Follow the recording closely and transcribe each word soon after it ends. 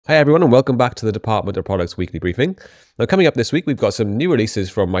Hi everyone, and welcome back to the Department of Products Weekly Briefing. Now, coming up this week, we've got some new releases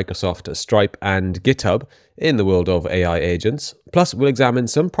from Microsoft, Stripe and GitHub in the world of AI agents. Plus, we'll examine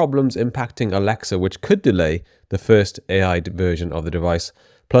some problems impacting Alexa, which could delay the first AI version of the device.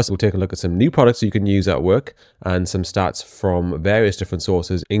 Plus, we'll take a look at some new products you can use at work and some stats from various different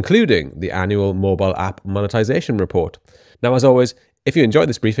sources, including the annual mobile app monetization report. Now, as always, if you enjoyed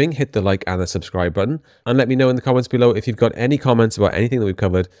this briefing, hit the like and the subscribe button, and let me know in the comments below if you've got any comments about anything that we've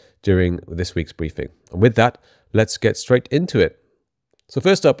covered during this week's briefing. And with that, let's get straight into it. So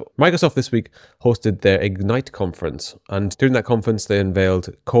first up, Microsoft this week hosted their Ignite conference, and during that conference they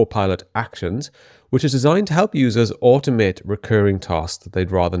unveiled Copilot Actions, which is designed to help users automate recurring tasks that they'd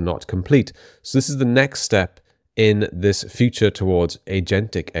rather not complete. So this is the next step in this future towards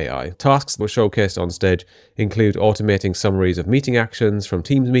agentic AI. Tasks that were showcased on stage include automating summaries of meeting actions from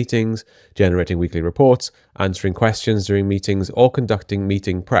Teams meetings, generating weekly reports, answering questions during meetings, or conducting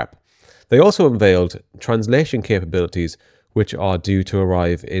meeting prep. They also unveiled translation capabilities, which are due to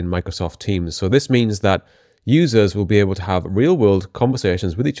arrive in Microsoft Teams. So this means that users will be able to have real-world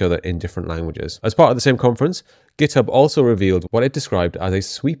conversations with each other in different languages. As part of the same conference, GitHub also revealed what it described as a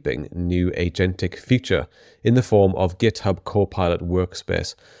sweeping new agentic feature in the form of GitHub Copilot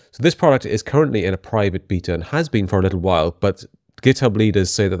Workspace. So this product is currently in a private beta and has been for a little while, but GitHub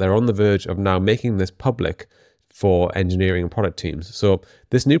leaders say that they're on the verge of now making this public for engineering and product teams. So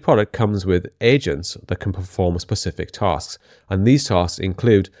this new product comes with agents that can perform specific tasks. And these tasks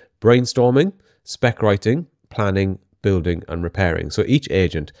include brainstorming, spec writing, planning, building, and repairing. So each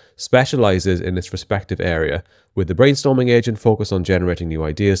agent specializes in its respective area, with the brainstorming agent focused on generating new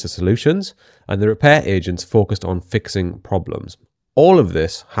ideas to solutions, and the repair agents focused on fixing problems. All of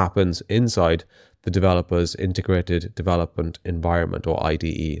this happens inside the developer's integrated development environment, or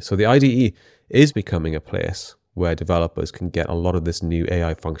IDE. So the IDE is becoming a place where developers can get a lot of this new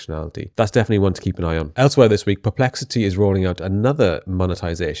AI functionality. That's definitely one to keep an eye on. Elsewhere this week, Perplexity is rolling out another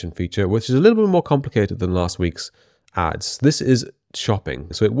monetization feature, which is a little bit more complicated than last week's ads. This is shopping.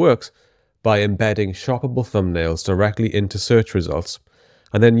 So it works by embedding shoppable thumbnails directly into search results,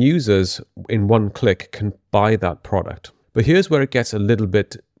 and then users in one click can buy that product. But here's where it gets a little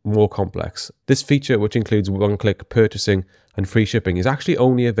bit more complex. This feature, which includes one-click purchasing and free shipping, is actually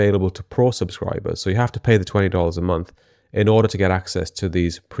only available to Pro subscribers. So you have to pay the $20 a month in order to get access to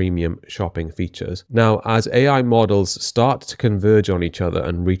these premium shopping features. Now, as AI models start to converge on each other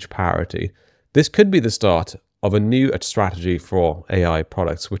and reach parity, this could be the start of a new strategy for AI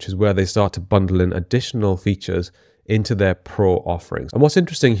products, which is where they start to bundle in additional features into their Pro offerings. And what's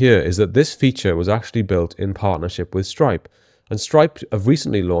interesting here is that this feature was actually built in partnership with Stripe. And Stripe have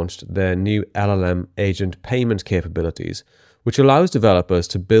recently launched their new LLM agent payment capabilities, which allows developers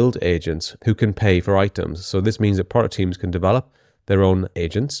to build agents who can pay for items. So this means that product teams can develop their own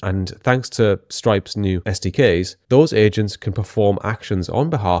agents. And thanks to Stripe's new SDKs, those agents can perform actions on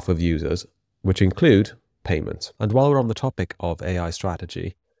behalf of users, which include payments. And while we're on the topic of AI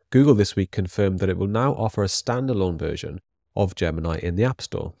strategy, Google this week confirmed that it will now offer a standalone version of Gemini in the App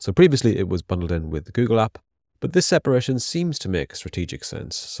Store. So previously it was bundled in with the Google app, but this separation seems to make strategic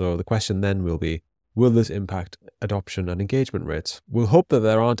sense. So the question then will be, will this impact adoption and engagement rates? We'll hope that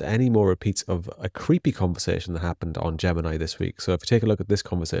there aren't any more repeats of a creepy conversation that happened on Gemini this week. So if you take a look at this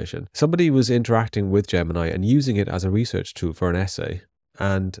conversation, somebody was interacting with Gemini and using it as a research tool for an essay.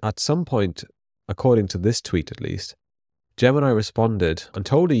 And at some point, according to this tweet at least, Gemini responded and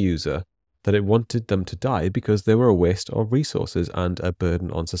told a user that it wanted them to die because they were a waste of resources and a burden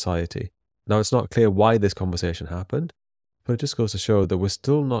on society. Now, it's not clear why this conversation happened, but it just goes to show that we're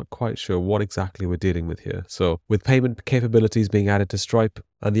still not quite sure what exactly we're dealing with here. So with payment capabilities being added to Stripe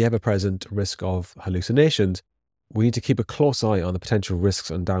and the ever-present risk of hallucinations, we need to keep a close eye on the potential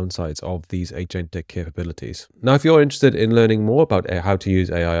risks and downsides of these agentic capabilities. Now, if you're interested in learning more about how to use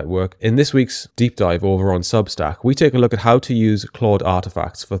AI at work, in this week's deep dive over on Substack, we take a look at how to use Claude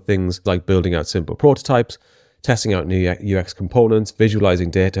artifacts for things like building out simple prototypes, testing out new UX components,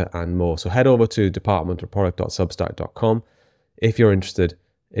 visualizing data, and more. So head over to departmentofproduct.substack.com if you're interested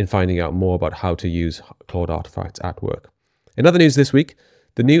in finding out more about how to use Claude artifacts at work. In other news this week,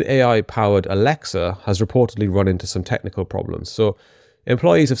 the new AI-powered Alexa has reportedly run into some technical problems. So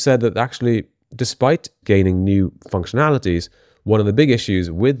employees have said that actually, despite gaining new functionalities, one of the big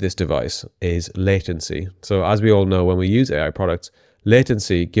issues with this device is latency. So as we all know, when we use AI products,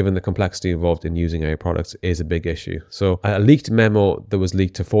 latency, given the complexity involved in using AI products, is a big issue. So a leaked memo that was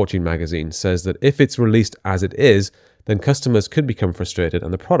leaked to Fortune magazine says that if it's released as it is, then customers could become frustrated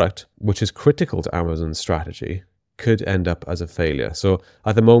and the product, which is critical to Amazon's strategy, could end up as a failure. So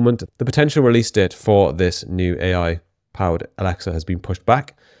at the moment, the potential release date for this new AI powered Alexa has been pushed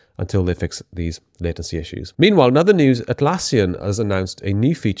back until they fix these latency issues. Meanwhile, in other news, Atlassian has announced a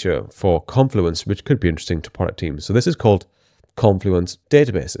new feature for Confluence, which could be interesting to product teams. So this is called Confluence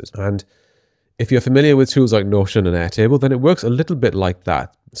Databases. And if you're familiar with tools like Notion and Airtable, then it works a little bit like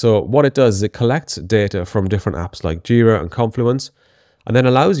that. So what it does is it collects data from different apps like Jira and Confluence, and then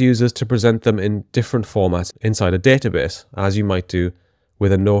allows users to present them in different formats inside a database, as you might do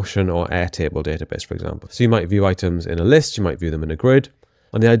with a Notion or Airtable database, for example. So you might view items in a list, you might view them in a grid.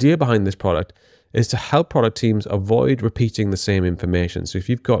 And the idea behind this product is to help product teams avoid repeating the same information. So if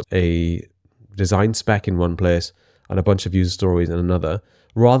you've got a design spec in one place and a bunch of user stories in another,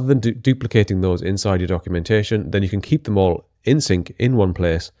 rather than duplicating those inside your documentation, then you can keep them all in sync in one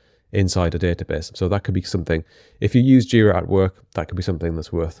place inside a database. So that could be something, if you use Jira at work, that could be something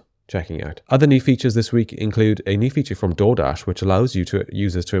that's worth checking out. Other new features this week include a new feature from Doordash, which allows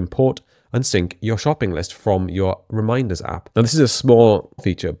users to import and sync your shopping list from your Reminders app. Now, this is a small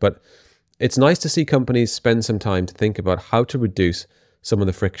feature, but it's nice to see companies spend some time to think about how to reduce some of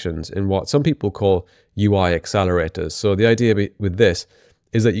the frictions in what some people call UI accelerators. So the idea with this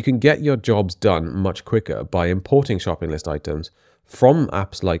is that you can get your jobs done much quicker by importing shopping list items from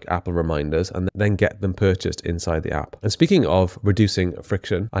apps like Apple Reminders and then get them purchased inside the app. And speaking of reducing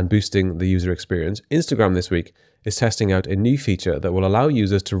friction and boosting the user experience, Instagram this week is testing out a new feature that will allow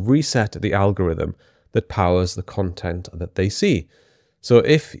users to reset the algorithm that powers the content that they see. So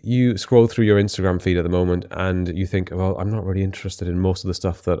if you scroll through your Instagram feed at the moment and you think, well, I'm not really interested in most of the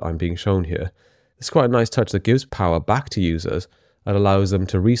stuff that I'm being shown here, it's quite a nice touch that gives power back to users and allows them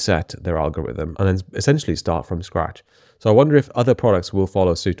to reset their algorithm and then essentially start from scratch. So I wonder if other products will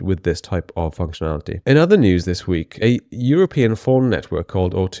follow suit with this type of functionality. In other news this week, a European phone network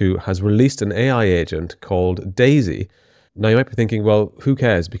called O2 has released an AI agent called Daisy. Now you might be thinking, well, who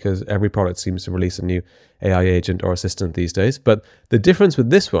cares? Because every product seems to release a new AI agent or assistant these days. But the difference with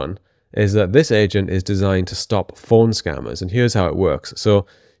this one is that this agent is designed to stop phone scammers. And here's how it works. So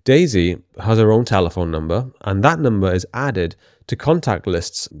Daisy has her own telephone number, and that number is added to contact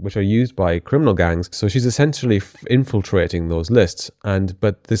lists which are used by criminal gangs. So she's essentially infiltrating those lists.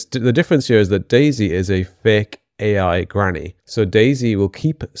 But the difference here is that Daisy is a fake AI granny. So Daisy will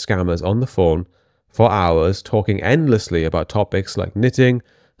keep scammers on the phone for hours, talking endlessly about topics like knitting,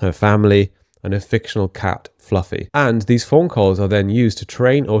 her family, and her fictional cat, Fluffy. And these phone calls are then used to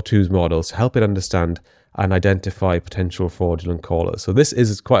train O2's models to help it understand and identify potential fraudulent callers. So this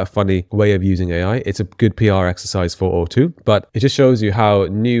is quite a funny way of using AI. It's a good PR exercise for O2, but it just shows you how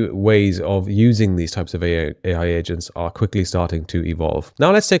new ways of using these types of AI agents are quickly starting to evolve.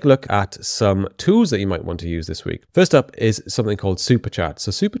 Now let's take a look at some tools that you might want to use this week. First up is something called SuperChat.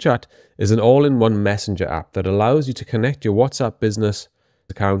 So SuperChat is an all-in-one messenger app that allows you to connect your WhatsApp business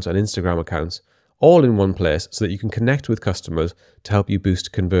accounts and Instagram accounts all in one place so that you can connect with customers to help you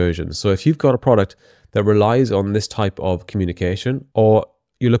boost conversions. So if you've got a product that relies on this type of communication, or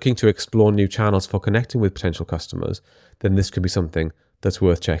you're looking to explore new channels for connecting with potential customers, then this could be something that's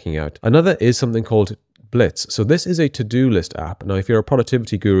worth checking out. Another is something called Blitz. So this is a to-do list app. Now, if you're a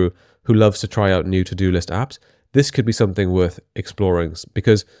productivity guru who loves to try out new to-do list apps, this could be something worth exploring,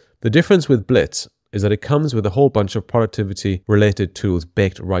 because the difference with Blitz is that it comes with a whole bunch of productivity related tools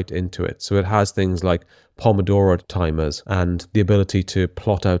baked right into it. So it has things like Pomodoro timers and the ability to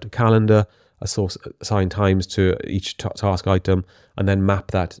plot out a calendar, assign times to each task item, and then map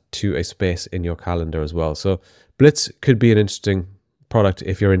that to a space in your calendar as well. So Blitz could be an interesting product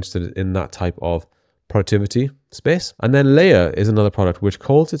if you're interested in that type of productivity space. And then Layer is another product which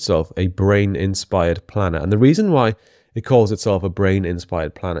calls itself a brain-inspired planner. And the reason why it calls itself a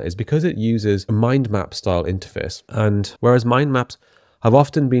brain-inspired planner is because it uses a mind map style interface. And whereas mind maps have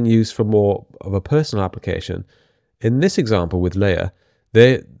often been used for more of a personal application, in this example with Layer,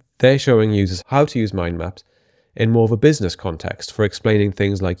 they're showing users how to use mind maps in more of a business context for explaining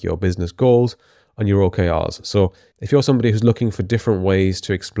things like your business goals and your OKRs. So if you're somebody who's looking for different ways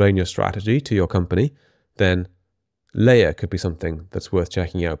to explain your strategy to your company, then Layer could be something that's worth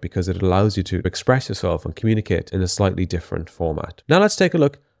checking out because it allows you to express yourself and communicate in a slightly different format. Now let's take a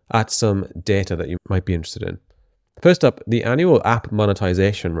look at some data that you might be interested in. First up, the annual app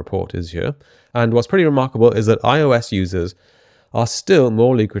monetization report is here. And what's pretty remarkable is that iOS users are still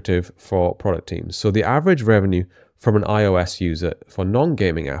more lucrative for product teams. So the average revenue from an iOS user for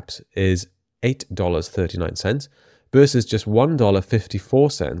non-gaming apps is $8.39 versus just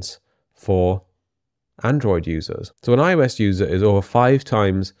 $1.54 for Android users. So an iOS user is over 5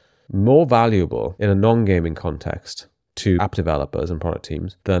 times more valuable in a non-gaming context to app developers and product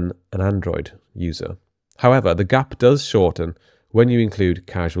teams than an Android user. However, the gap does shorten when you include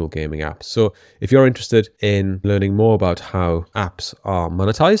casual gaming apps. So if you're interested in learning more about how apps are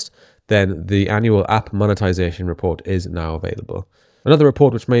monetized, then the annual app monetization report is now available. Another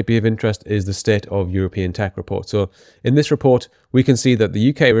report which may be of interest is the State of European Tech report. So in this report, we can see that the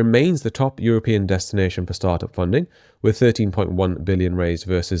UK remains the top European destination for startup funding, with 13.1 billion raised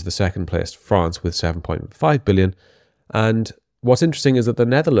versus the second placed France with 7.5 billion. And what's interesting is that the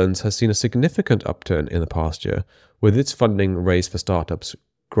Netherlands has seen a significant upturn in the past year, with its funding raised for startups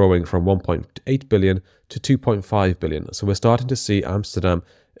growing from 1.8 billion to 2.5 billion. So we're starting to see Amsterdam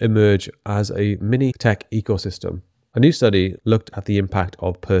emerge as a mini tech ecosystem. A new study looked at the impact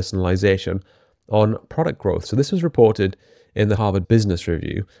of personalization on product growth. So this was reported in the Harvard Business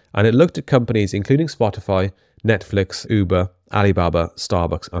Review, and it looked at companies including Spotify, Netflix, Uber, Alibaba,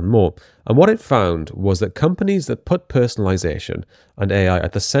 Starbucks, and more. And what it found was that companies that put personalization and AI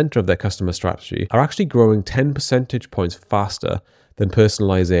at the center of their customer strategy are actually growing 10 percentage points faster than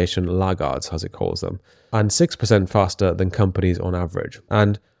personalization laggards, as it calls them, and 6% faster than companies on average.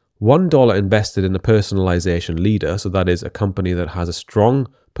 And $1 invested in a personalization leader, so that is a company that has a strong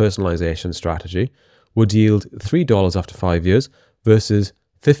personalization strategy, would yield $3 after 5 years versus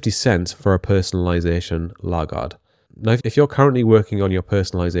 50 cents for a personalization laggard. Now, if you're currently working on your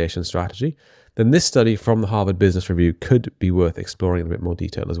personalization strategy, then this study from the Harvard Business Review could be worth exploring in a bit more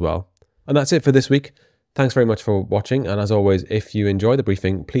detail as well. And that's it for this week. Thanks very much for watching. And as always, if you enjoy the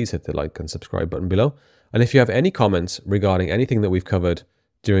briefing, please hit the like and subscribe button below. And if you have any comments regarding anything that we've covered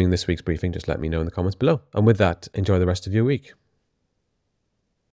during this week's briefing, just let me know in the comments below. And with that, enjoy the rest of your week.